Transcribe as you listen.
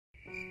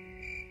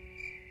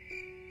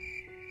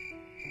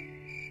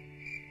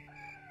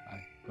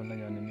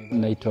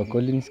Naitwa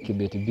Collins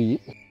Kibet B.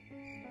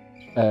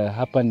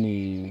 Hapa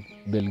ni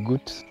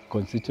Belgut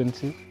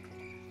constituency.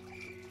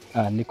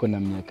 Niko na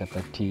miaka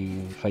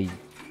 35.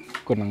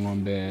 Niko na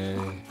ng'ombe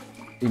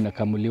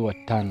inakamuliwa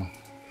 5.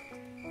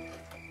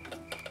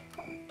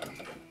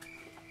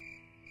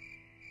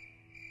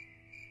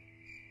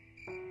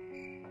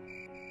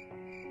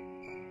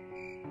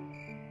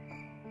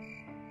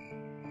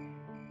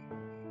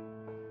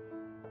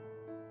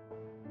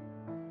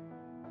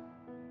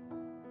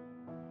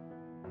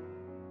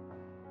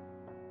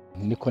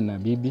 Niko na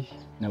bibi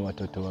na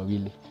watoto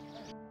 2.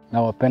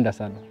 Nawapenda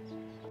sana.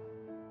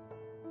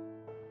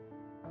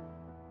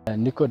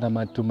 Niko na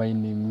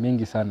matumaini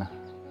mengi sana.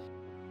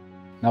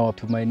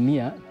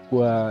 Nawatumainia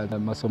kwa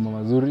masomo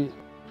mazuri,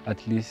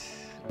 at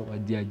least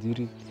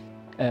wajiajiri,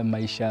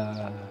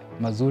 maisha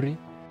mazuri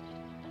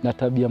na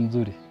tabia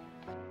mzuri.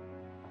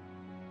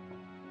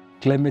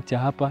 Climate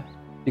ya hapa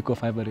iko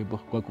favorable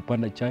kwa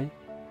kupanda chai.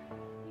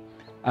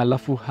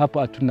 Alafu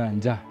hapa hatuna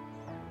njaa,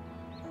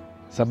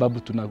 sababu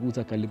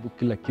tunakuza karibu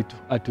kila kitu,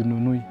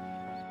 hatununui.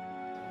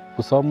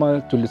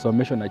 Kusoma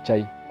tulisomeshwa na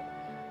chai,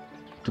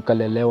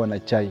 tukalelewa na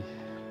chai.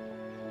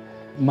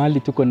 Mali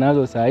tuko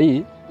nazo saa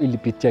hii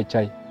ilipitia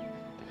chai.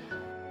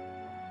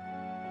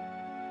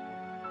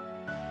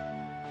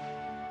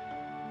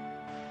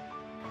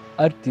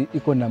 Ardhi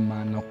iko na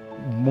maana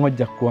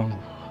moja kwangu,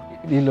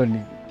 hilo ni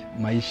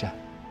maisha.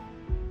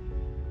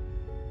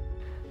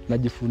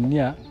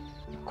 Najivunia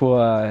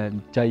kwa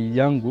chai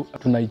yangu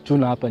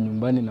tunaichuna hapa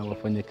nyumbani na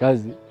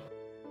wafanyakazi,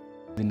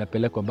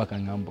 zinapelekwa mpaka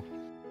ng'ambo.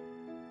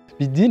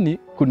 Vijijini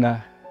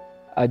kuna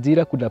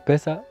ajira, kuna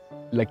pesa,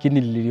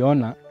 lakini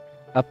niliona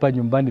hapa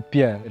nyumbani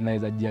pia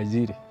naweza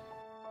jiajiri.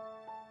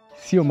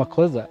 Sio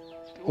makosa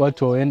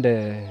watu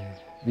waende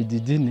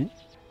vijijini,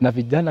 na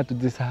vijana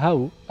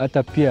tujisahau,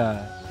 hata pia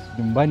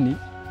nyumbani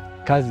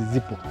kazi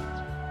zipo.